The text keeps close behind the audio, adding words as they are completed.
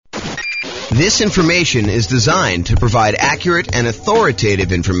This information is designed to provide accurate and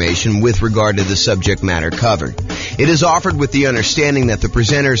authoritative information with regard to the subject matter covered. It is offered with the understanding that the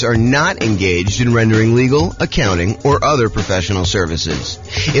presenters are not engaged in rendering legal, accounting, or other professional services.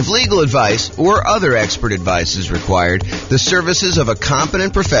 If legal advice or other expert advice is required, the services of a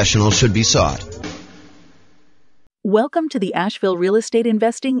competent professional should be sought. Welcome to the Asheville Real Estate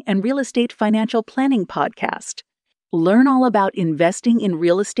Investing and Real Estate Financial Planning Podcast. Learn all about investing in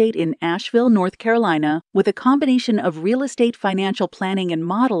real estate in Asheville, North Carolina, with a combination of real estate financial planning and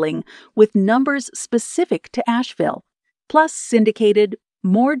modeling with numbers specific to Asheville, plus syndicated,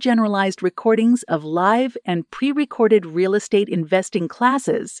 more generalized recordings of live and pre-recorded real estate investing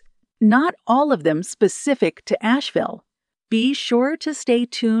classes, not all of them specific to Asheville. Be sure to stay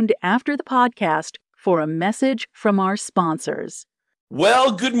tuned after the podcast for a message from our sponsors.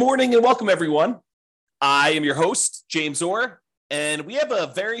 Well, good morning and welcome, everyone. I am your host, James Orr, and we have a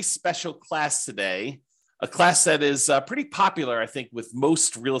very special class today, a class that is pretty popular, I think, with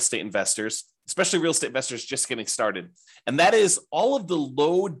most real estate investors, especially real estate investors just getting started. And that is all of the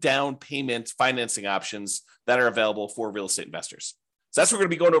low down payment financing options that are available for real estate investors. So that's what we're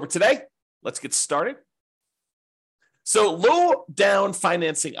going to be going over today. Let's get started. So low down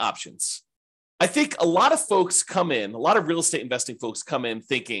financing options. I think a lot of folks come in, a lot of real estate investing folks come in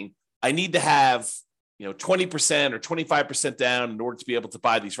thinking, I need to have 20% or 25% down in order to be able to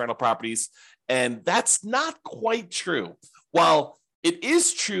buy these rental properties. And that's not quite true. While it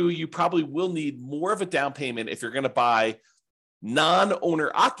is true, you probably will need more of a down payment if you're going to buy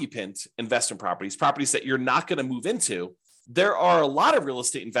non-owner occupant investment properties, properties that you're not going to move into. There are a lot of real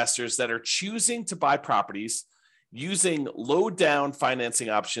estate investors that are choosing to buy properties using low down financing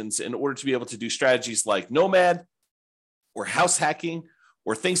options in order to be able to do strategies like nomad or house hacking,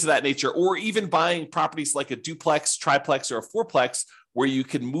 or things of that nature, or even buying properties like a duplex, triplex, or a fourplex, where you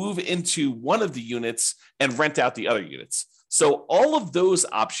can move into one of the units and rent out the other units. So all of those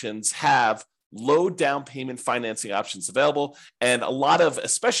options have low down payment financing options available. And a lot of,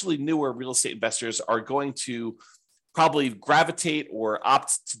 especially newer real estate investors, are going to probably gravitate or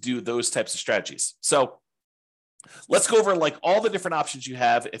opt to do those types of strategies. So let's go over like all the different options you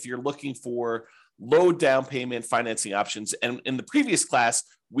have if you're looking for low down payment financing options. And in the previous class,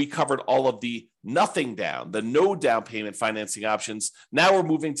 we covered all of the nothing down, the no down payment financing options. Now we're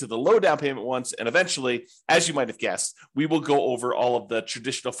moving to the low down payment ones. And eventually, as you might have guessed, we will go over all of the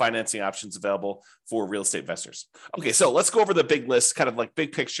traditional financing options available for real estate investors. Okay, so let's go over the big list, kind of like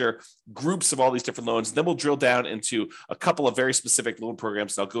big picture groups of all these different loans. And then we'll drill down into a couple of very specific loan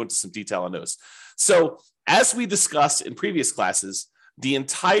programs, and I'll go into some detail on those. So as we discussed in previous classes, the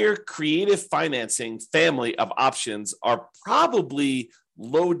entire creative financing family of options are probably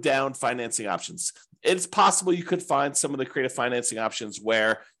low down financing options. It's possible you could find some of the creative financing options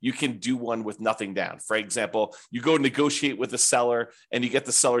where you can do one with nothing down. For example, you go negotiate with a seller and you get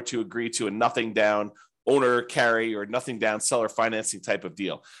the seller to agree to a nothing down owner carry or nothing down seller financing type of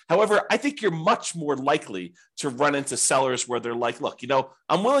deal. However, I think you're much more likely to run into sellers where they're like, look,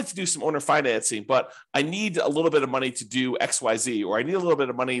 I'm willing to do some owner financing, but I need a little bit of money to do XYZ, or I need a little bit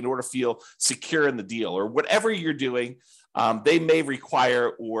of money in order to feel secure in the deal, or whatever you're doing. They may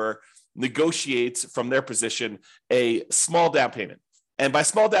require or negotiate from their position a small down payment. And by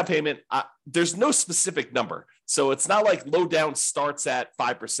small down payment, there's no specific number. So it's not like low down starts at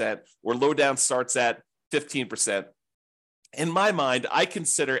 5% or low down starts at 15%. In my mind, I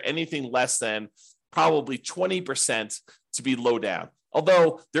consider anything less than probably 20% to be low down.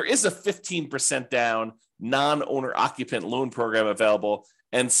 Although there is a 15% down non-owner occupant loan program available.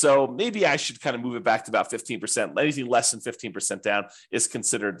 And so maybe I should kind of move it back to about 15%. Anything less than 15% down is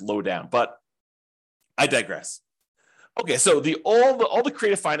considered low down, but I digress. Okay, so all the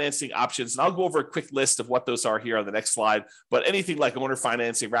creative financing options, and I'll go over a quick list of what those are here on the next slide, but anything like owner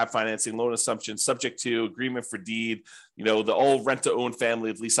financing, wrap financing, loan assumption, subject to agreement for deed, the old rent-to-own family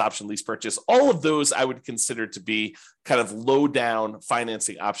of lease option, lease purchase, all of those I would consider to be kind of low down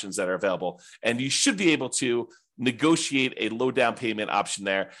financing options that are available. And you should be able to negotiate a low down payment option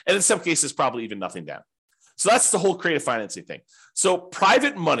there. And in some cases, probably even nothing down. So that's the whole creative financing thing. So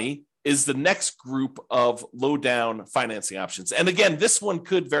private money is the next group of low down financing options. And again, this one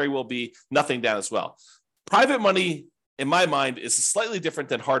could very well be nothing down as well. Private money, in my mind, is slightly different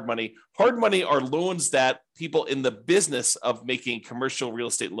than hard money. Hard money are loans that people in the business of making commercial real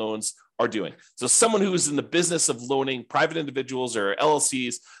estate loans are doing. So someone who is in the business of loaning private individuals or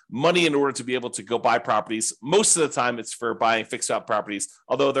LLCs money in order to be able to go buy properties. Most of the time it's for buying fixed out properties,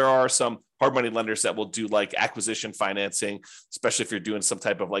 although there are some hard money lenders that will do like acquisition financing, especially if you're doing some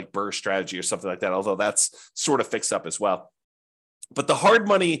type of like BRRRR strategy or something like that, although that's sort of fixed up as well. But the hard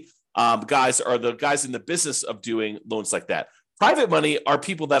money guys are the guys in the business of doing loans like that. Private money are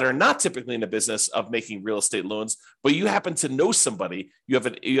people that are not typically in the business of making real estate loans, but you happen to know somebody, you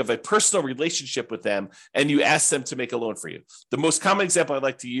have a personal relationship with them, and you ask them to make a loan for you. The most common example I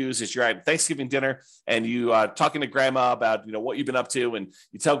like to use is you're at Thanksgiving dinner and you talking to grandma about what you've been up to, and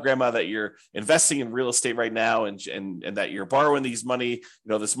you tell grandma that you're investing in real estate right now and that you're borrowing this money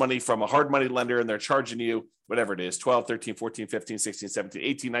from a hard money lender, and they're charging you whatever it is, 12, 13, 14, 15, 16, 17,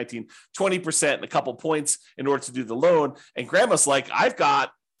 18, 19, 20% and a couple points in order to do the loan. And grandma's like, I've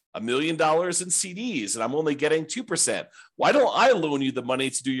got $1 million in CDs and I'm only getting 2%. Why don't I loan you the money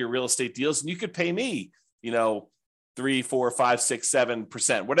to do your real estate deals? And you could pay me, 3, 4, 5, 6,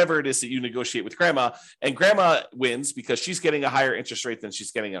 7%, whatever it is that you negotiate with grandma. And grandma wins because she's getting a higher interest rate than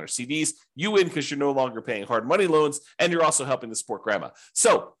she's getting on her CDs. You win because you're no longer paying hard money loans and you're also helping to support grandma.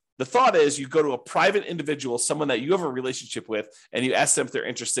 So the thought is you go to a private individual, someone that you have a relationship with, and you ask them if they're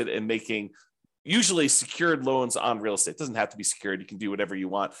interested in making usually secured loans on real estate. It doesn't have to be secured. You can do whatever you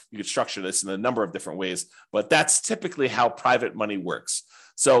want. You can structure this in a number of different ways, but that's typically how private money works.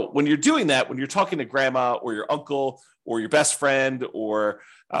 So when you're doing that, when you're talking to grandma or your uncle or your best friend or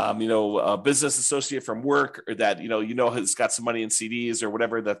a business associate from work, or that has got some money in CDs or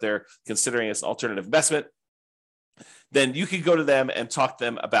whatever that they're considering as an alternative investment, then you can go to them and talk to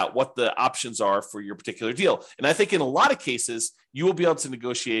them about what the options are for your particular deal. And I think in a lot of cases, you will be able to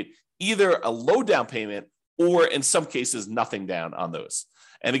negotiate either a low down payment or in some cases, nothing down on those.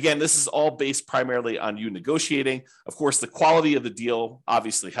 And again, this is all based primarily on you negotiating. Of course, the quality of the deal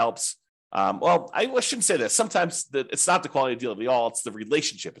obviously helps. I shouldn't say that. Sometimes it's not the quality of the deal at all. It's the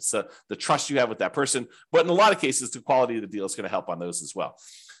relationship. It's the trust you have with that person. But in a lot of cases, the quality of the deal is going to help on those as well.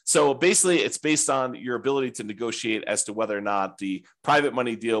 So basically, it's based on your ability to negotiate as to whether or not the private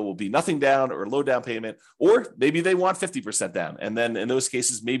money deal will be nothing down or low down payment, or maybe they want 50% down. And then in those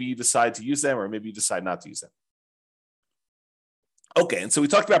cases, maybe you decide to use them or maybe you decide not to use them. Okay, and so we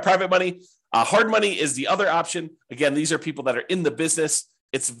talked about private money. Hard money is the other option. Again, these are people that are in the business.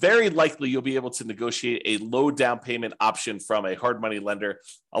 It's very likely you'll be able to negotiate a low down payment option from a hard money lender.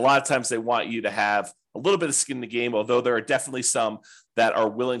 A lot of times they want you to have a little bit of skin in the game, although there are definitely some that are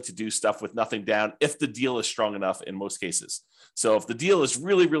willing to do stuff with nothing down if the deal is strong enough in most cases. So if the deal is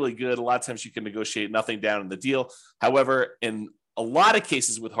really, really good, a lot of times you can negotiate nothing down in the deal. However, in a lot of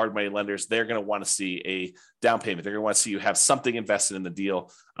cases with hard money lenders, they're going to want to see a down payment. They're going to want to see you have something invested in the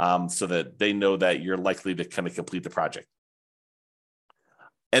deal so that they know that you're likely to kind of complete the project.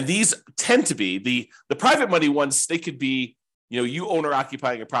 And these tend to be the private money ones. They could be, you owner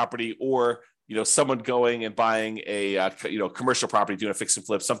occupying a property, or someone going and buying a commercial property, doing a fix and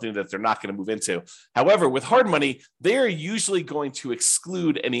flip, something that they're not going to move into. However, with hard money, they're usually going to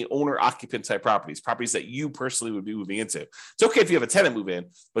exclude any owner occupant type properties that you personally would be moving into. It's okay if you have a tenant move in,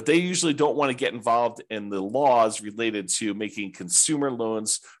 but they usually don't want to get involved in the laws related to making consumer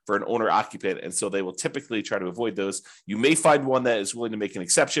loans for an owner occupant. And so they will typically try to avoid those. You may find one that is willing to make an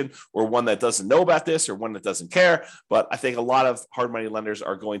exception, or one that doesn't know about this, or one that doesn't care. But I think a lot of hard money lenders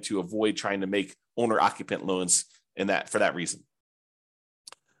are going to avoid trying to make owner occupant loans for that reason.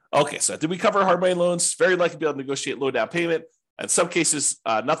 Okay, so did we cover hard money loans? Very likely to be able to negotiate low down payment. In some cases,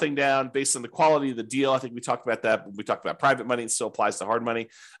 nothing down based on the quality of the deal. I think we talked about that when we talked about private money. It still applies to hard money,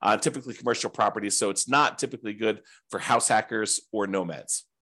 typically commercial properties. So it's not typically good for house hackers or nomads.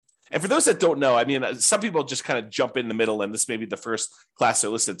 And for those that don't know, some people just kind of jump in the middle, and this may be the first class they're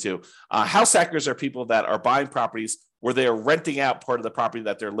listed to. House hackers are people that are buying properties where they are renting out part of the property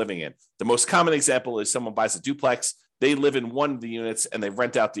that they're living in. The most common example is someone buys a duplex, they live in one of the units and they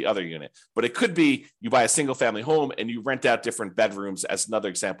rent out the other unit. But it could be you buy a single family home and you rent out different bedrooms, as another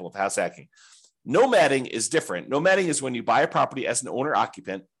example of house hacking. Nomading is different. Nomading is when you buy a property as an owner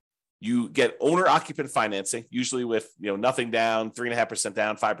occupant. You get owner occupant financing, usually with nothing down, 3.5%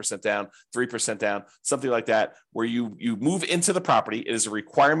 down, 5% down, 3% down, something like that, where you move into the property. It is a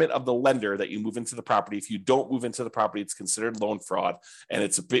requirement of the lender that you move into the property. If you don't move into the property, it's considered loan fraud, and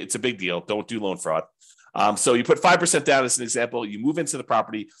it's a big deal. Don't do loan fraud. So you put 5% down as an example. You move into the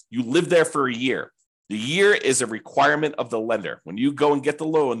property. You live there for a year. The year is a requirement of the lender. When you go and get the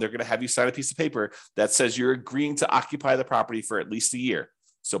loan, they're going to have you sign a piece of paper that says you're agreeing to occupy the property for at least a year.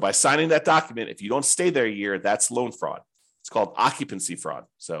 So by signing that document, if you don't stay there a year, that's loan fraud. It's called occupancy fraud.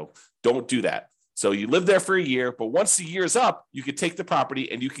 So don't do that. So you live there for a year, but once the year is up, you can take the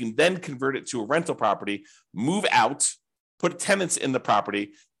property and you can then convert it to a rental property, move out, put tenants in the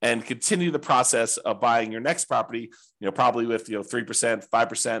property, and continue the process of buying your next property, probably with 3%,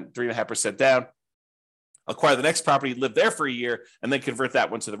 5%, 3.5% down. Acquire the next property, live there for a year, and then convert that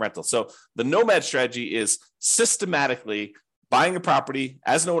one to the rental. So the nomad strategy is systematically buying a property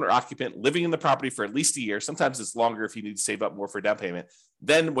as an owner occupant, living in the property for at least a year. Sometimes it's longer if you need to save up more for a down payment.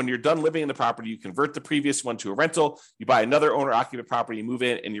 Then when you're done living in the property, you convert the previous one to a rental, you buy another owner occupant property, you move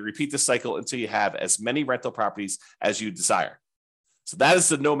in, and you repeat the cycle until you have as many rental properties as you desire. So that is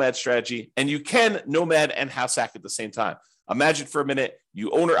the nomad strategy. And you can nomad and house hack at the same time. Imagine for a minute,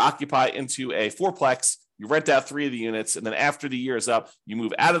 you owner occupy into a fourplex, you rent out 3 of the units, and then after the year is up, you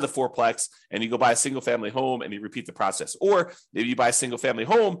move out of the fourplex and you go buy a single family home and you repeat the process. Or maybe you buy a single family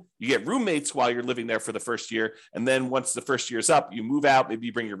home, you get roommates while you're living there for the first year. And then once the first year is up, you move out, maybe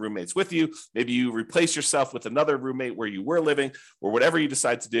you bring your roommates with you, maybe you replace yourself with another roommate where you were living, or whatever you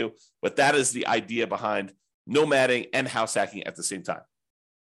decide to do. But that is the idea behind nomading and house hacking at the same time.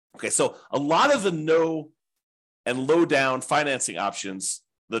 Okay, so a lot of the no and low down financing options,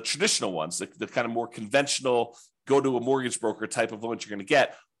 the traditional ones, the kind of more conventional, go to a mortgage broker type of loans you're going to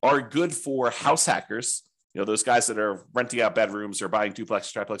get, are good for house hackers. Those guys that are renting out bedrooms or buying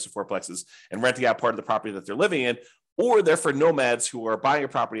duplexes, triplexes, or fourplexes and renting out part of the property that they're living in, or they're for nomads who are buying a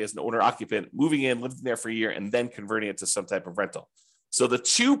property as an owner occupant, moving in, living there for a year, and then converting it to some type of rental. So the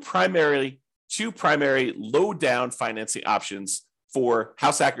two primary low down financing options for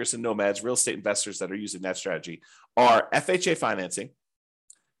house hackers and nomads, real estate investors that are using that strategy, are FHA financing.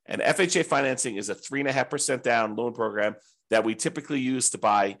 And FHA financing is a 3.5% down loan program that we typically use to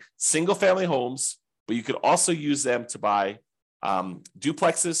buy single family homes, but you could also use them to buy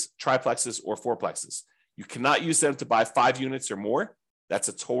duplexes, triplexes, or fourplexes. You cannot use them to buy 5 units or more. That's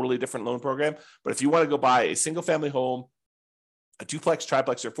a totally different loan program. But if you want to go buy a single family home, a duplex,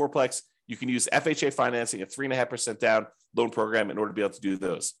 triplex, or fourplex, you can use FHA financing, a 3.5% down loan program, in order to be able to do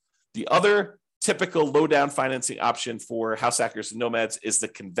those. The other typical low down financing option for house hackers and nomads is the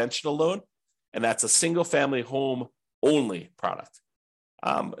conventional loan, and that's a single family home only product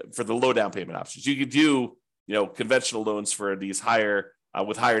for the low down payment options. You could do conventional loans for these higher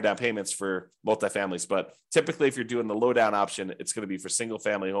with higher down payments for multifamilies, but typically if you're doing the low down option, it's going to be for single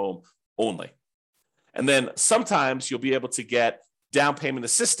family home only. And then sometimes you'll be able to get down payment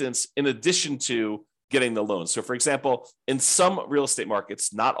assistance in addition to getting the loan. So for example, in some real estate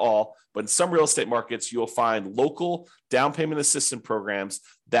markets, not all, but in some real estate markets, you'll find local down payment assistance programs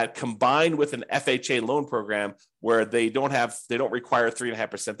that combine with an FHA loan program where they don't require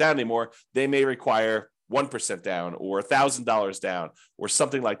 3.5% down anymore. They may require 1% down or $1,000 down or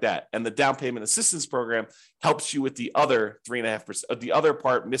something like that. And the down payment assistance program helps you with the other 3.5%, the other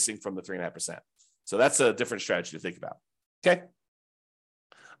part missing from the 3.5%. So that's a different strategy to think about. Okay.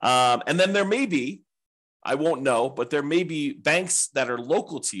 And then there may be, I won't know, but there may be banks that are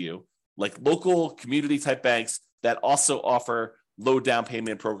local to you, like local community type banks that also offer low down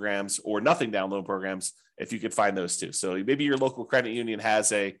payment programs or nothing down loan programs, if you could find those too. So maybe your local credit union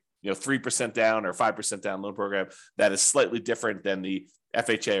has a 3% down or 5% down loan program that is slightly different than the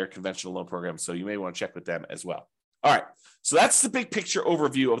FHA or conventional loan program. So you may want to check with them as well. All right. So that's the big picture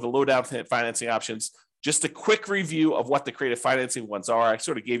overview of the low down financing options. Just a quick review of what the creative financing ones are. I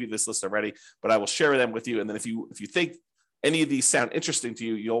sort of gave you this list already, but I will share them with you. And then if you think any of these sound interesting to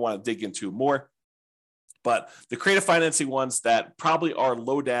you, you'll want to dig into more. But the creative financing ones that probably are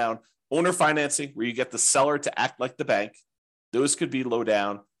low down: owner financing, where you get the seller to act like the bank. Those could be low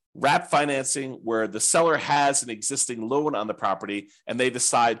down. Wrap financing, where the seller has an existing loan on the property and they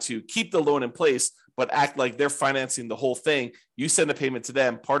decide to keep the loan in place, but act like they're financing the whole thing. You send a payment to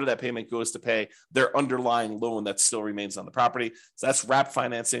them. Part of that payment goes to pay their underlying loan that still remains on the property. So that's wrap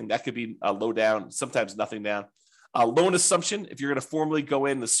financing. That could be low down, sometimes nothing down. Loan assumption, if you're going to formally go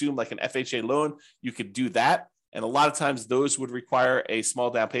in and assume like an FHA loan, you could do that. And a lot of times those would require a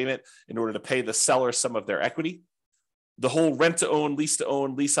small down payment in order to pay the seller some of their equity. The whole rent to own, lease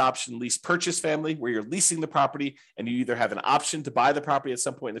option, lease purchase family, where you're leasing the property and you either have an option to buy the property at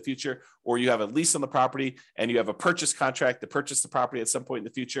some point in the future, or you have a lease on the property and you have a purchase contract to purchase the property at some point in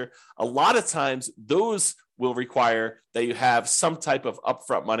the future. A lot of times those will require that you have some type of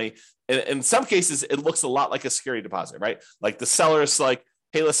upfront money. And in some cases, it looks a lot like a security deposit, right? Like the seller is like,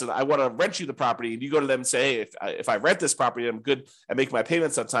 hey, listen, I want to rent you the property. And you go to them and say, hey, if I rent this property, I'm good at making my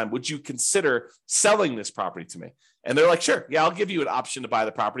payments on time. Would you consider selling this property to me? And they're like, sure, yeah, I'll give you an option to buy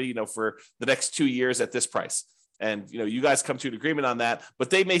the property, for the next 2 years at this price. And, you guys come to an agreement on that, but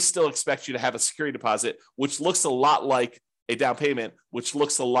they may still expect you to have a security deposit, which looks a lot like a down payment, which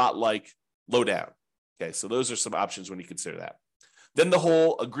looks a lot like low down. Okay. So those are some options when you consider that. Then the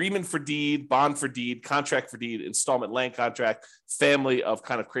whole agreement for deed, bond for deed, contract for deed, installment land contract, family of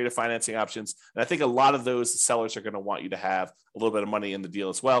kind of creative financing options. And I think a lot of those sellers are going to want you to have a little bit of money in the deal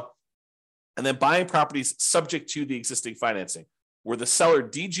as well. And then buying properties subject to the existing financing, where the seller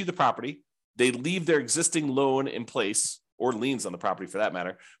deeds you the property, they leave their existing loan in place or liens on the property for that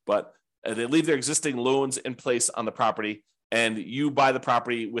matter, but they leave their existing loans in place on the property, and you buy the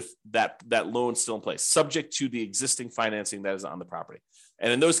property with that loan still in place, subject to the existing financing that is on the property.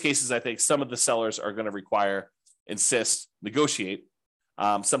 And in those cases, I think some of the sellers are going to negotiate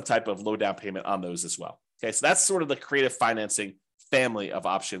some type of low down payment on those as well. Okay, so that's sort of the creative financing family of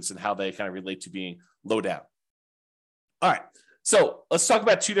options and how they kind of relate to being low down. All right, so let's talk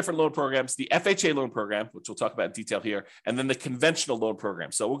about two different loan programs, the FHA loan program, which we'll talk about in detail here, and then the conventional loan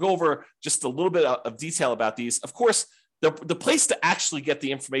program. So we'll go over just a little bit of detail about these. Of course, the place to actually get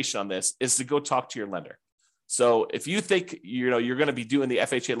the information on this is to go talk to your lender. So if you think you're going to be doing the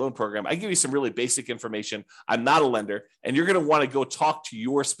FHA loan program, I give you some really basic information. I'm not a lender, and you're going to want to go talk to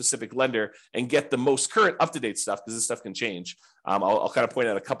your specific lender and get the most current up-to-date stuff, because this stuff can change. I'll kind of point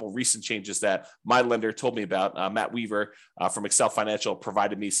out a couple of recent changes that my lender told me about. Matt Weaver from Excel Financial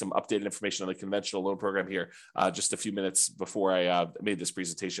provided me some updated information on the conventional loan program here just a few minutes before I made this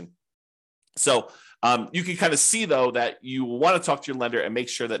presentation. So you can kind of see, though, that you want to talk to your lender and make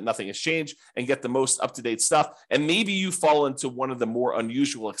sure that nothing has changed and get the most up-to-date stuff. And maybe you fall into one of the more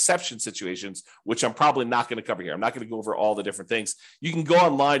unusual exception situations, which I'm probably not going to cover here. I'm not going to go over all the different things. You can go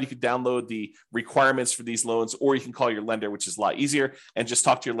online, you can download the requirements for these loans, or you can call your lender, which is a lot easier, and just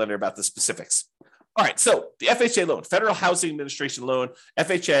talk to your lender about the specifics. All right, so the FHA loan, Federal Housing Administration loan,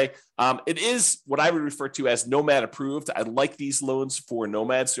 FHA, it is what I would refer to as nomad approved. I like these loans for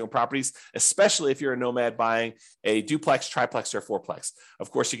nomads who own properties, especially if you're a nomad buying a duplex, triplex, or fourplex.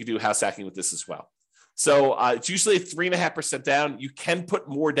 Of course, you can do house hacking with this as well. So it's usually 3.5% down. You can put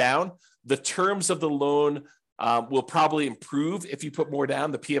more down. The terms of the loan will probably improve if you put more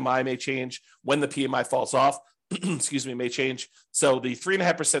down. The PMI may change when the PMI falls off. May change. So the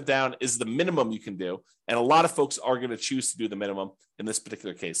 3.5% down is the minimum you can do. And a lot of folks are going to choose to do the minimum in this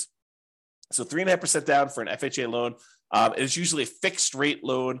particular case. So 3.5% down for an FHA loan. It is usually a fixed rate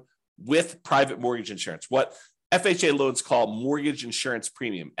loan with private mortgage insurance, what FHA loans call mortgage insurance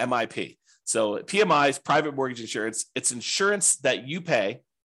premium, MIP. So PMI is private mortgage insurance. It's insurance that you pay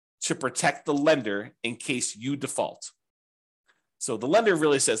to protect the lender in case you default. So the lender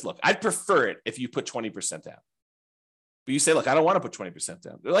really says, look, I'd prefer it if you put 20% down. But you say, look, I don't want to put 20%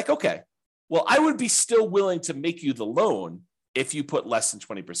 down. They're like, okay, well, I would be still willing to make you the loan if you put less than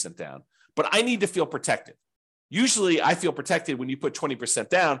 20% down, but I need to feel protected. Usually I feel protected when you put 20%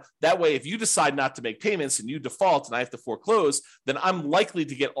 down. That way, if you decide not to make payments and you default and I have to foreclose, then I'm likely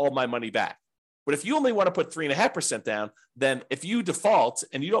to get all my money back. But if you only want to put 3.5% down, then if you default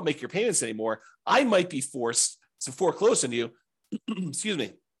and you don't make your payments anymore, I might be forced to foreclose on you, excuse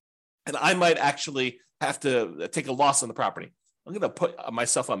me, and I might actually have to take a loss on the property. I'm going to put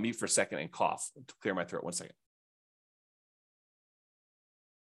myself on mute for a second and cough to clear my throat. 1 second.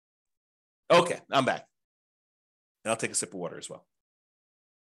 Okay, I'm back. And I'll take a sip of water as well.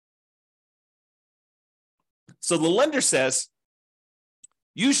 So the lender says,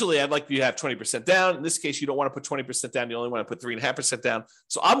 usually I'd like you to have 20% down. In this case, you don't want to put 20% down. You only want to put 3.5% down.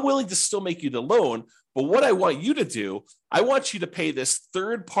 So I'm willing to still make you the loan. But what I want you to do, I want you to pay this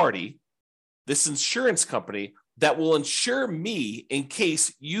third party, this insurance company that will insure me in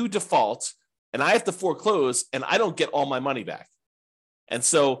case you default and I have to foreclose and I don't get all my money back. And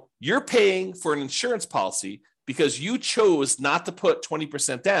so you're paying for an insurance policy because you chose not to put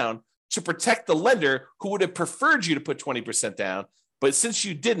 20% down to protect the lender who would have preferred you to put 20% down. But since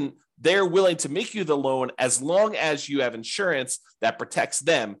you didn't, they're willing to make you the loan as long as you have insurance that protects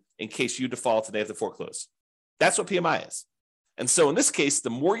them in case you default and they have to foreclose. That's what PMI is. And so in this case, the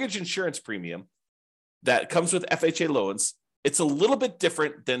mortgage insurance premium that comes with FHA loans, it's a little bit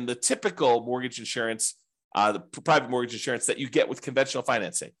different than the typical mortgage insurance, the private mortgage insurance that you get with conventional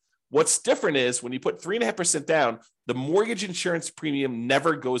financing. What's different is when you put 3.5% down, the mortgage insurance premium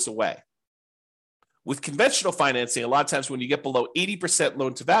never goes away. With conventional financing, a lot of times when you get below 80%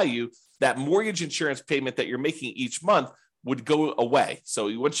 loan to value, that mortgage insurance payment that you're making each month would go away.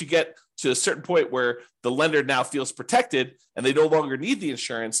 So once you get to a certain point where the lender now feels protected and they no longer need the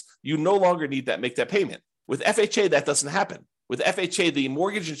insurance, you no longer need that, make that payment. With FHA, that doesn't happen. With FHA, the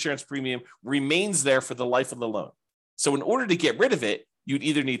mortgage insurance premium remains there for the life of the loan. So in order to get rid of it, you'd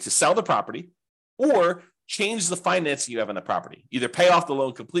either need to sell the property or change the financing you have on the property, either pay off the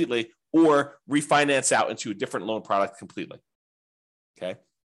loan completely or refinance out into a different loan product completely. Okay.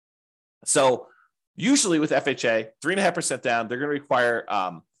 So usually with FHA, 3.5% down, they're going to require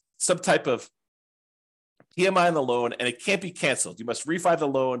some type of PMI on the loan, and it can't be canceled. You must refi the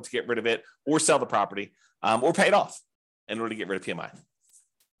loan to get rid of it or sell the property or pay it off in order to get rid of PMI.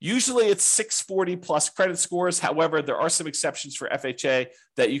 Usually it's 640 plus credit scores. However, there are some exceptions for FHA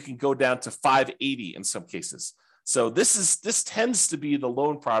that you can go down to 580 in some cases. So this tends to be the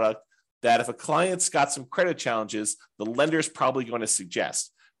loan product that if a client's got some credit challenges, the lender is probably going to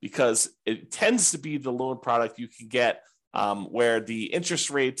suggest, because it tends to be the loan product you can get where the interest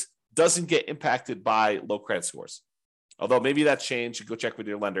rate doesn't get impacted by low credit scores. Although maybe that's changed, you go check with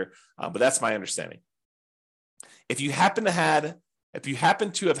your lender, but that's my understanding. If you happen to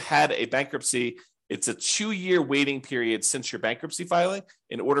have had a bankruptcy, it's a 2-year waiting period since your bankruptcy filing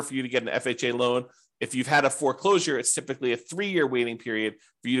in order for you to get an FHA loan. If you've had a foreclosure, it's typically a 3-year waiting period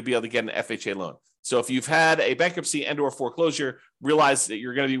for you to be able to get an FHA loan. So if you've had a bankruptcy and or foreclosure, realize that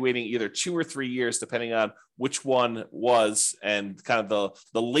you're going to be waiting either 2 or 3 years, depending on which one was and kind of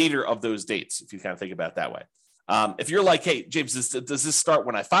the later of those dates, if you kind of think about it that way. If you're like, hey, James, does this start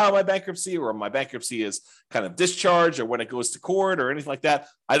when I file my bankruptcy, or my bankruptcy is kind of discharged, or when it goes to court or anything like that?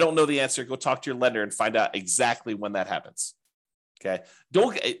 I don't know the answer. Go talk to your lender and find out exactly when that happens. Okay.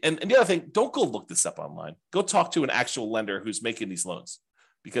 And the other thing, don't go look this up online. Go talk to an actual lender who's making these loans,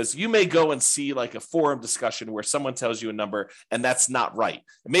 because you may go and see like a forum discussion where someone tells you a number and that's not right.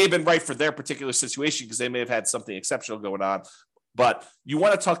 It may have been right for their particular situation because they may have had something exceptional going on, but you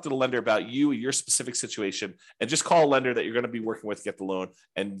want to talk to the lender about you, your specific situation, and just call a lender that you're going to be working with to get the loan,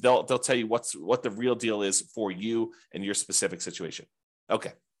 and they'll tell you what the real deal is for you and your specific situation.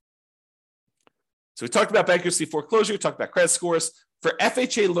 Okay. So we talked about bankruptcy, foreclosure, we talked about credit scores. For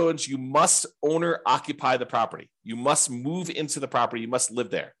FHA loans, you must owner occupy the property. You must move into the property. You must live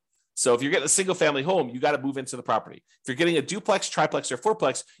there. So if you're getting a single family home, you got to move into the property. If you're getting a duplex, triplex, or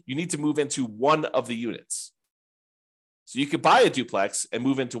fourplex, you need to move into one of the units. So you could buy a duplex and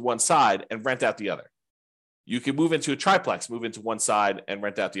move into one side and rent out the other. You can move into a triplex, move into one side and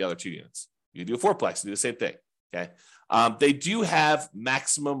rent out the other 2 units. You can do a fourplex, do the same thing. Okay. They do have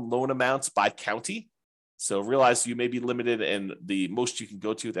maximum loan amounts by county. So realize you may be limited in the most you can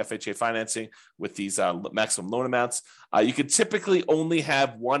go to with FHA financing with these maximum loan amounts. You can typically only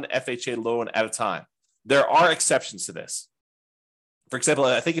have one FHA loan at a time. There are exceptions to this. For example,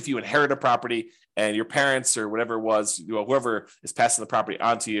 I think if you inherit a property and your parents or whatever it was, whoever is passing the property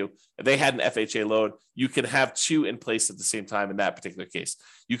onto you, if they had an FHA loan, you can have 2 in place at the same time in that particular case.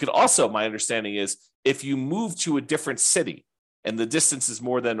 You could also, my understanding is, if you move to a different city and the distance is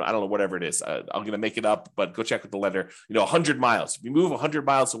more than, I don't know, whatever it is, I'm going to make it up, but go check with the lender, 100 miles. If you move 100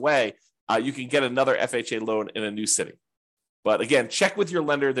 miles away, you can get another FHA loan in a new city. But again, check with your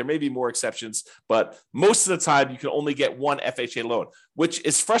lender. There may be more exceptions, but most of the time you can only get one FHA loan, which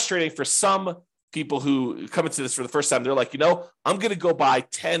is frustrating for some people who come into this for the first time. They're like, I'm going to go buy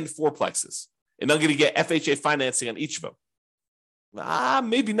 10 fourplexes and I'm going to get FHA financing on each of them.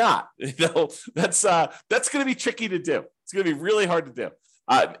 Maybe not. That's going to be tricky to do. It's going to be really hard to do.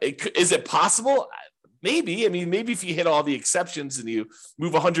 Is it possible? Maybe. I mean, maybe if you hit all the exceptions and you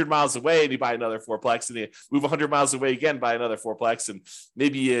move 100 miles away and you buy another fourplex, and you move 100 miles away again, buy another fourplex, and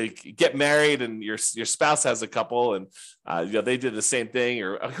maybe you get married and your spouse has a couple and they did the same thing,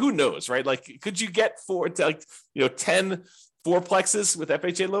 or who knows, right? Like, could you get 10 fourplexes with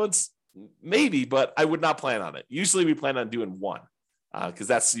FHA loans? Maybe, but I would not plan on it. Usually we plan on doing one because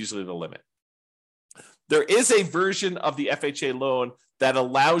that's usually the limit. There is a version of the FHA loan that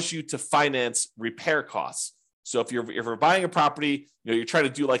allows you to finance repair costs. So if you're buying a property, you're trying to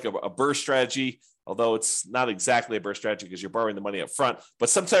do like a BRRRR strategy, although it's not exactly a BRRRR strategy because you're borrowing the money up front, but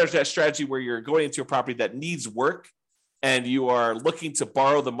sometimes that strategy where you're going into a property that needs work and you are looking to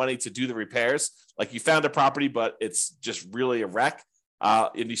borrow the money to do the repairs, like you found a property, but it's just really a wreck.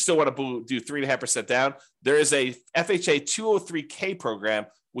 And you still want to do 3.5% down. There is a FHA 203K program,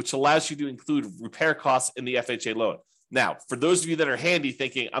 which allows you to include repair costs in the FHA loan. Now, for those of you that are handy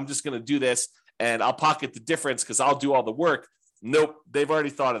thinking, I'm just going to do this and I'll pocket the difference because I'll do all the work. Nope, they've already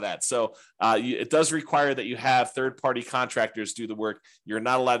thought of that. So it does require that you have third-party contractors do the work. You're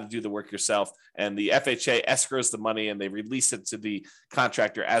not allowed to do the work yourself. And the FHA escrows the money and they release it to the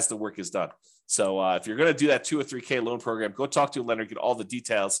contractor as the work is done. So if you're going to do that 203K loan program, go talk to a lender, get all the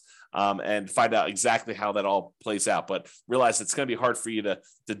details, and find out exactly how that all plays out. But realize it's going to be hard for you to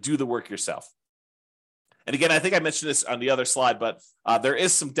do the work yourself. And again, I think I mentioned this on the other slide, but there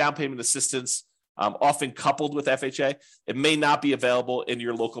is some down payment assistance often coupled with FHA. It may not be available in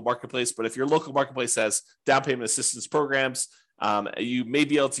your local marketplace, but if your local marketplace has down payment assistance programs, you may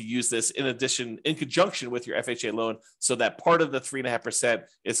be able to use this in conjunction with your FHA loan so that part of the 3.5%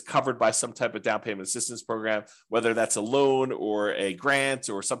 is covered by some type of down payment assistance program, whether that's a loan or a grant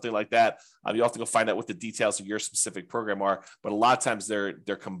or something like that. You'll have to go find out what the details of your specific program are, but a lot of times they're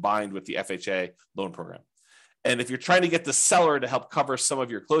combined with the FHA loan program. And if you're trying to get the seller to help cover some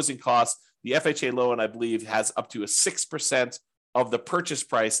of your closing costs, the FHA loan, I believe, has up to a 6% of the purchase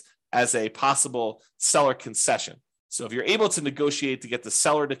price as a possible seller concession. So if you're able to negotiate to get the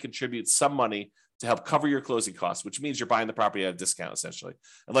seller to contribute some money to help cover your closing costs, which means you're buying the property at a discount, essentially,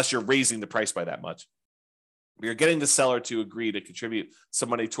 unless you're raising the price by that much. You're getting the seller to agree to contribute some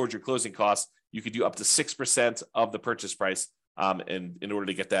money towards your closing costs. You could do up to 6% of the purchase price in order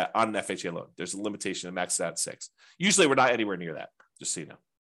to get that on an FHA loan. There's a limitation to max out at 6. Usually we're not anywhere near that, just so you know.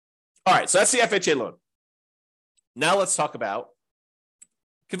 All right, so that's the FHA loan. Now let's talk about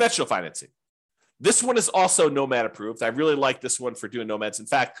conventional financing. This one is also Nomad approved. I really like this one for doing Nomads. In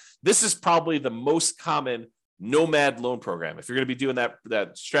fact, this is probably the most common Nomad loan program. If you're going to be doing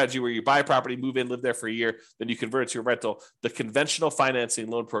that strategy where you buy a property, move in, live there for a year, then you convert it to a rental, the conventional financing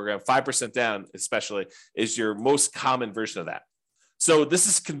loan program, 5% down especially, is your most common version of that. So this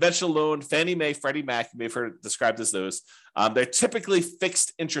is conventional loan, Fannie Mae, Freddie Mac, you may have heard it described as those. They're typically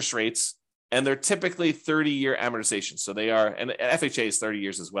fixed interest rates, and they're typically 30-year amortization. So they are, and FHA is 30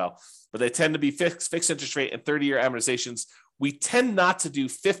 years as well, but they tend to be fixed interest rate and 30-year amortizations. We tend not to do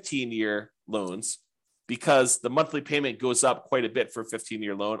 15-year loans because the monthly payment goes up quite a bit for a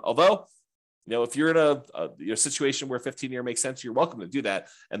 15-year loan. Although, if you're in a situation where 15-year makes sense, you're welcome to do that.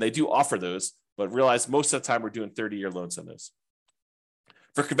 And they do offer those, but realize most of the time we're doing 30-year loans on those.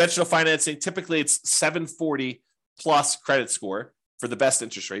 For conventional financing, typically it's 740 plus credit score for the best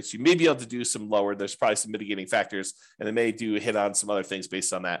interest rates. You may be able to do some lower. There's probably some mitigating factors, and they may do hit on some other things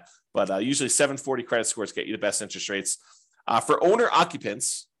based on that. But usually 740 credit scores get you the best interest rates. For owner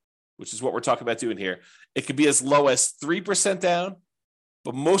occupants, which is what we're talking about doing here, it could be as low as 3% down,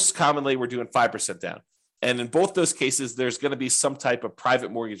 but most commonly we're doing 5% down. And in both those cases, there's going to be some type of private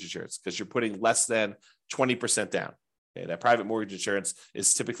mortgage insurance because you're putting less than 20% down. Okay, that private mortgage insurance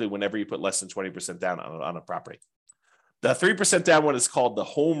is typically whenever you put less than 20% down on a property. The 3% down one is called the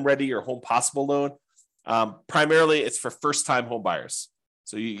Home Ready or Home Possible loan. Primarily, it's for first-time home buyers.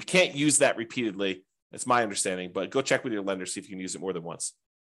 So you can't use that repeatedly. That's my understanding, but go check with your lender, see if you can use it more than once.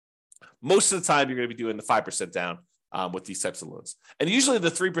 Most of the time, you're going to be doing the 5% down with these types of loans. And usually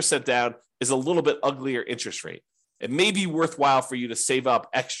the 3% down is a little bit uglier interest rate. It may be worthwhile for you to save up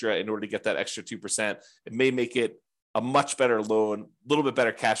extra in order to get that extra 2%. It may make it a much better loan, a little bit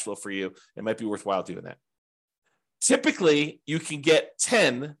better cash flow for you. It might be worthwhile doing that. Typically, you can get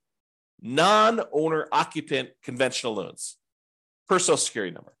 10 non-owner occupant conventional loans per Social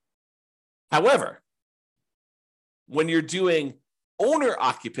Security number. However, when you're doing owner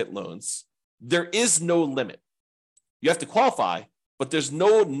occupant loans, there is no limit. You have to qualify, but there's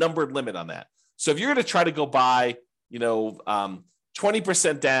no numbered limit on that. So if you're going to try to go buy,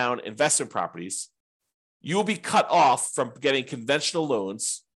 20% down investment properties, you will be cut off from getting conventional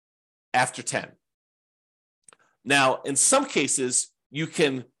loans after 10. Now, in some cases, you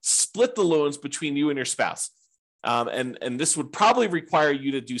can split the loans between you and your spouse. And this would probably require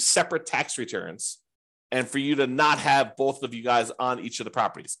you to do separate tax returns and for you to not have both of you guys on each of the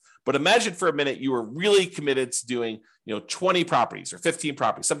properties. But imagine for a minute you were really committed to doing 20 properties or 15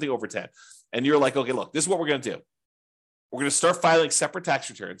 properties, something over 10. And you're like, okay, look, this is what we're going to do. We're going to start filing separate tax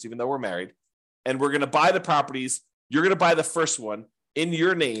returns, even though we're married. And we're going to buy the properties. You're going to buy the first one in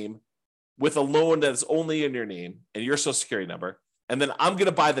your name with a loan that is only in your name and your Social Security number. And then I'm going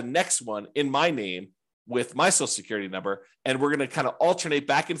to buy the next one in my name with my Social Security number. And we're going to kind of alternate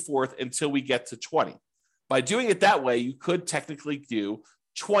back and forth until we get to 20. By doing it that way, you could technically do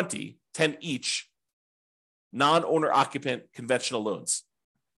 10 each non-owner occupant conventional loans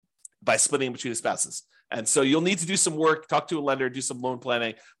by splitting between the spouses. And so you'll need to do some work, talk to a lender, do some loan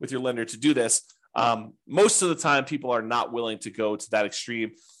planning with your lender to do this. Most of the time, people are not willing to go to that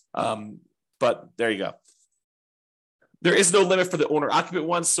extreme. But there you go. There is no limit for the owner occupant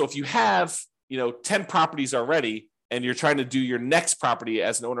ones. So if you have, 10 properties already and you're trying to do your next property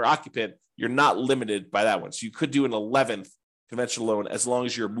as an owner occupant, you're not limited by that one. So you could do an 11th conventional loan as long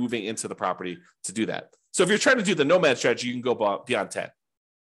as you're moving into the property to do that. So if you're trying to do the nomad strategy, you can go beyond 10.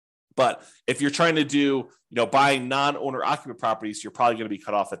 But if you're trying to do, buying non-owner occupant properties, you're probably going to be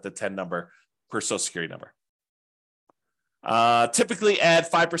cut off at the 10 number per Social Security number. Typically add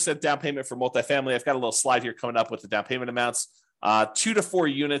 5% down payment for multifamily. I've got a little slide here coming up with the down payment amounts. 2 to 4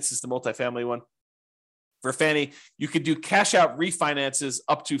 units is the multifamily one. For Fannie, you could do cash out refinances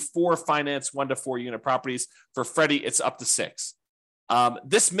up to 4 finance 1 to 4 unit properties. For Freddie, it's up to 6.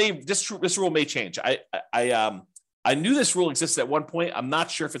 This rule may change. I knew this rule existed at one point. I'm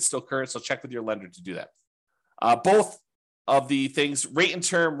not sure if it's still current, so check with your lender to do that. Both of the things, rate and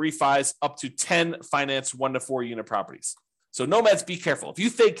term refis up to 10 finance 1 to 4 unit properties. So nomads, be careful. If you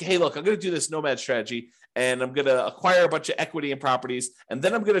think, hey, look, I'm going to do this nomad strategy and I'm going to acquire a bunch of equity in properties, and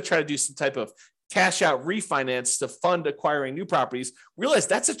then I'm going to try to do some type of cash out refinance to fund acquiring new properties, realize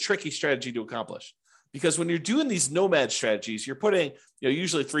that's a tricky strategy to accomplish. Because when you're doing these nomad strategies, you're putting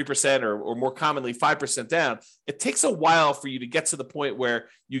usually 3% or more commonly 5% down. It takes a while for you to get to the point where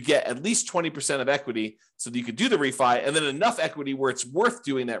you get at least 20% of equity so that you can do the refi, and then enough equity where it's worth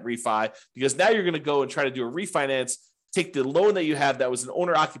doing that refi, because now you're going to go and try to do a refinance, take the loan that you have that was an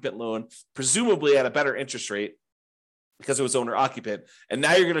owner-occupant loan, presumably at a better interest rate because it was owner-occupant, and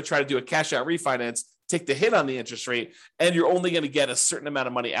now you're going to try to do a cash-out refinance, take the hit on the interest rate, and you're only going to get a certain amount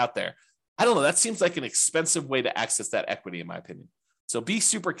of money out there. I don't know. That seems like an expensive way to access that equity, in my opinion. So be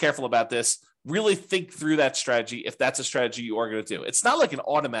super careful about this. Really think through that strategy if that's a strategy you are going to do. It's not like an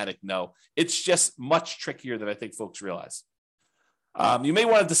automatic no. It's just much trickier than I think folks realize. You may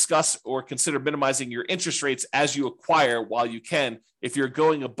want to discuss or consider minimizing your interest rates as you acquire while you can if you're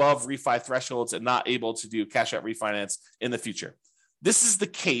going above refi thresholds and not able to do cash out refinance in the future. This is the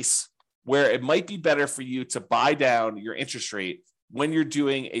case where it might be better for you to buy down your interest rate when you're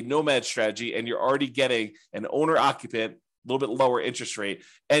doing a nomad strategy and you're already getting an owner-occupant, a little bit lower interest rate,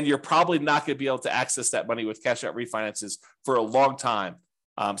 and you're probably not going to be able to access that money with cash-out refinances for a long time.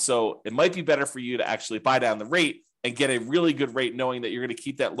 So it might be better for you to actually buy down the rate and get a really good rate knowing that you're going to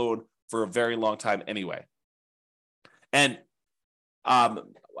keep that loan for a very long time anyway. And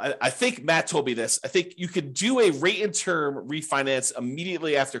I think Matt told me this. I think you could do a rate and term refinance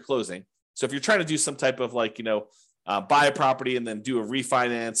immediately after closing. So if you're trying to do some type of buy a property and then do a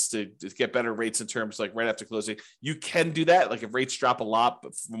refinance to get better rates in terms right after closing, you can do that. Like if rates drop a lot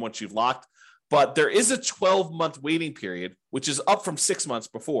from what you've locked, but there is a 12-month waiting period, which is up from 6 months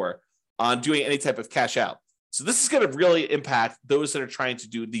before on doing any type of cash out. So this is going to really impact those that are trying to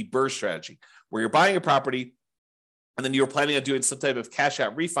do the BRRRR strategy, where you're buying a property and then you're planning on doing some type of cash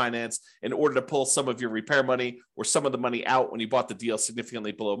out refinance in order to pull some of your repair money or some of the money out when you bought the deal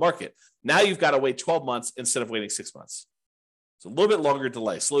significantly below market. Now you've got to wait 12 months instead of waiting 6 months. So a little bit longer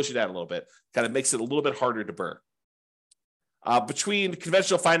delay, slows you down a little bit, kind of makes it a little bit harder to BRRRR. Between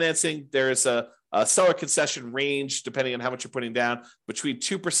conventional financing, there is a seller concession range, depending on how much you're putting down, between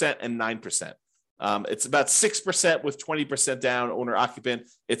 2% and 9%. It's about 6% with 20% down owner occupant.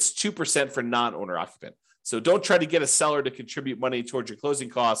 It's 2% for non-owner occupant. So don't try to get a seller to contribute money towards your closing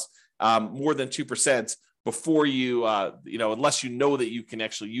costs more than 2% before you, unless you know that you can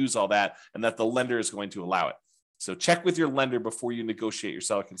actually use all that and that the lender is going to allow it. So check with your lender before you negotiate your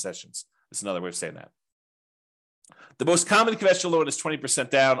seller concessions. That's another way of saying that. The most common conventional loan is 20%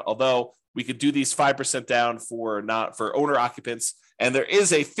 down, although we could do these 5% down for owner occupants, and there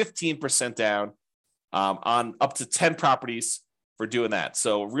is a 15% down on up to 10 properties for doing that.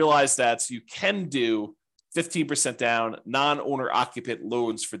 So realize that you can do 15% down non-owner occupant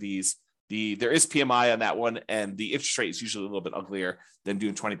loans for these. There is PMI on that one, and the interest rate is usually a little bit uglier than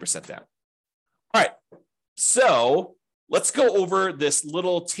doing 20% down. All right, so let's go over this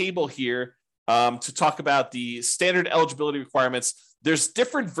little table here to talk about the standard eligibility requirements. There's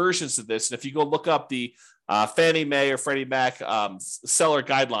different versions of this, and if you go look up the Fannie Mae or Freddie Mac seller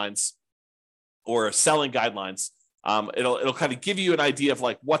guidelines or selling guidelines, it'll kind of give you an idea of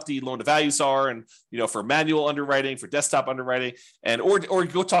what the loan to values are, and for manual underwriting, for desktop underwriting, and or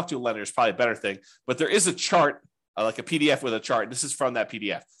go talk to a lender is probably a better thing. But there is a chart, like a PDF with a chart. This is from that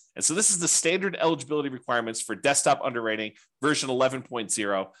PDF, and so this is the standard eligibility requirements for desktop underwriting version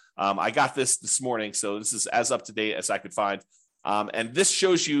 11.0. I got this morning, so this is as up to date as I could find, and this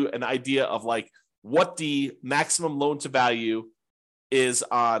shows you an idea of what the maximum loan to value is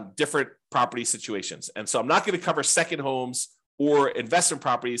on different property situations. And so I'm not going to cover second homes or investment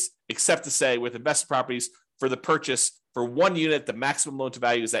properties, except to say with investment properties, for the purchase for one unit, the maximum loan to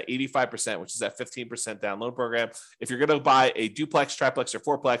value is at 85%, which is that 15% down loan program. If you're going to buy a duplex, triplex, or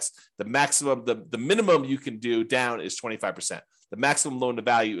fourplex, the maximum, the minimum you can do down is 25%. The maximum loan to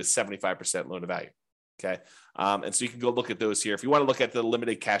value is 75% loan to value. Okay. And so you can go look at those here. If you want to look at the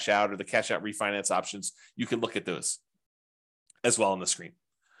limited cash out or the cash out refinance options, you can look at those as well on the screen.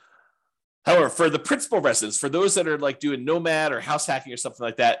 However, for the principal residents, for those that are doing nomad or house hacking or something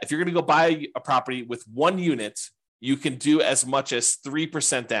like that, if you're going to go buy a property with one unit, you can do as much as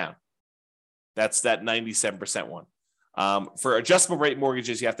 3% down. That's that 97% one. For adjustable rate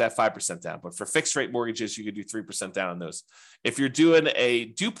mortgages, you have to have 5% down. But for fixed rate mortgages, you could do 3% down on those. If you're doing a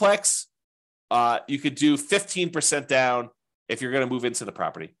duplex, you could do 15% down if you're going to move into the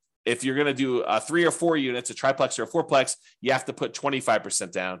property. If you're going to do 3 or 4 units, a triplex or a fourplex, you have to put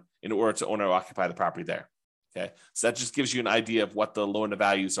 25% down in order to owner occupy the property there. Okay, so that just gives you an idea of what the loan to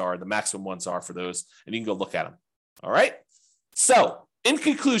values are, the maximum ones are for those, and you can go look at them. All right. So in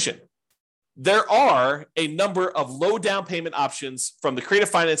conclusion, there are a number of low down payment options from the creative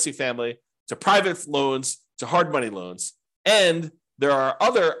financing family to private loans, to hard money loans. And there are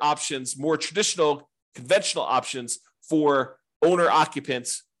other options, more traditional, conventional options for owner-occupant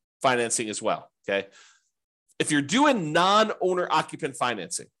financing as well, okay? If you're doing non-owner-occupant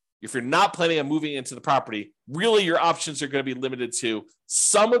financing, if you're not planning on moving into the property, really your options are going to be limited to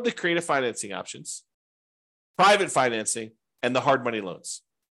some of the creative financing options, private financing, and the hard money loans,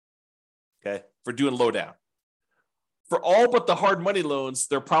 okay, for doing low down. For all but the hard money loans,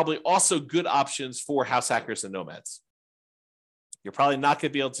 there are probably also good options for house hackers and nomads. You're probably not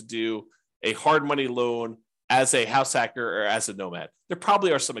going to be able to do a hard money loan as a house hacker or as a nomad. There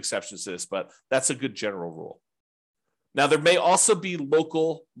probably are some exceptions to this, but that's a good general rule. Now, there may also be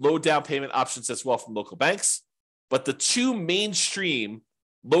local low down payment options as well from local banks, but the two mainstream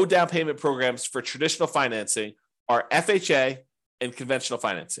low down payment programs for traditional financing are FHA and conventional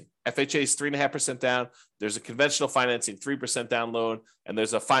financing. FHA is 3.5% down. There's a conventional financing 3% down loan, and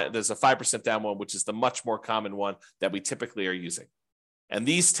there's a 5% down one, which is the much more common one that we typically are using. And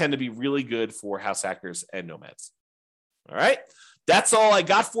these tend to be really good for house hackers and nomads. All right, that's all I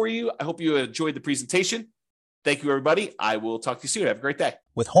got for you. I hope you enjoyed the presentation. Thank you, everybody. I will talk to you soon. Have a great day.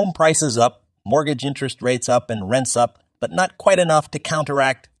 With home prices up, mortgage interest rates up, and rents up, but not quite enough to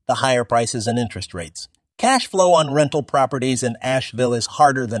counteract the higher prices and interest rates, cash flow on rental properties in Asheville is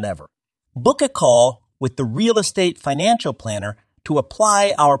harder than ever. Book a call with the Real Estate Financial Planner to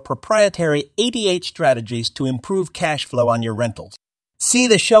apply our proprietary 88 strategies to improve cash flow on your rentals. See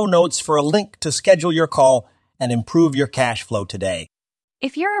the show notes for a link to schedule your call and improve your cash flow today.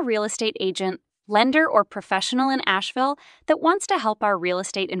 If you're a real estate agent, lender, or professional in Asheville that wants to help our real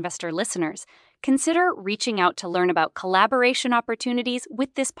estate investor listeners, consider reaching out to learn about collaboration opportunities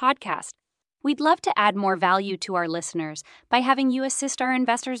with this podcast. We'd love to add more value to our listeners by having you assist our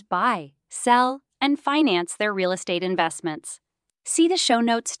investors buy, sell, and finance their real estate investments. See the show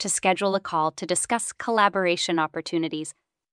notes to schedule a call to discuss collaboration opportunities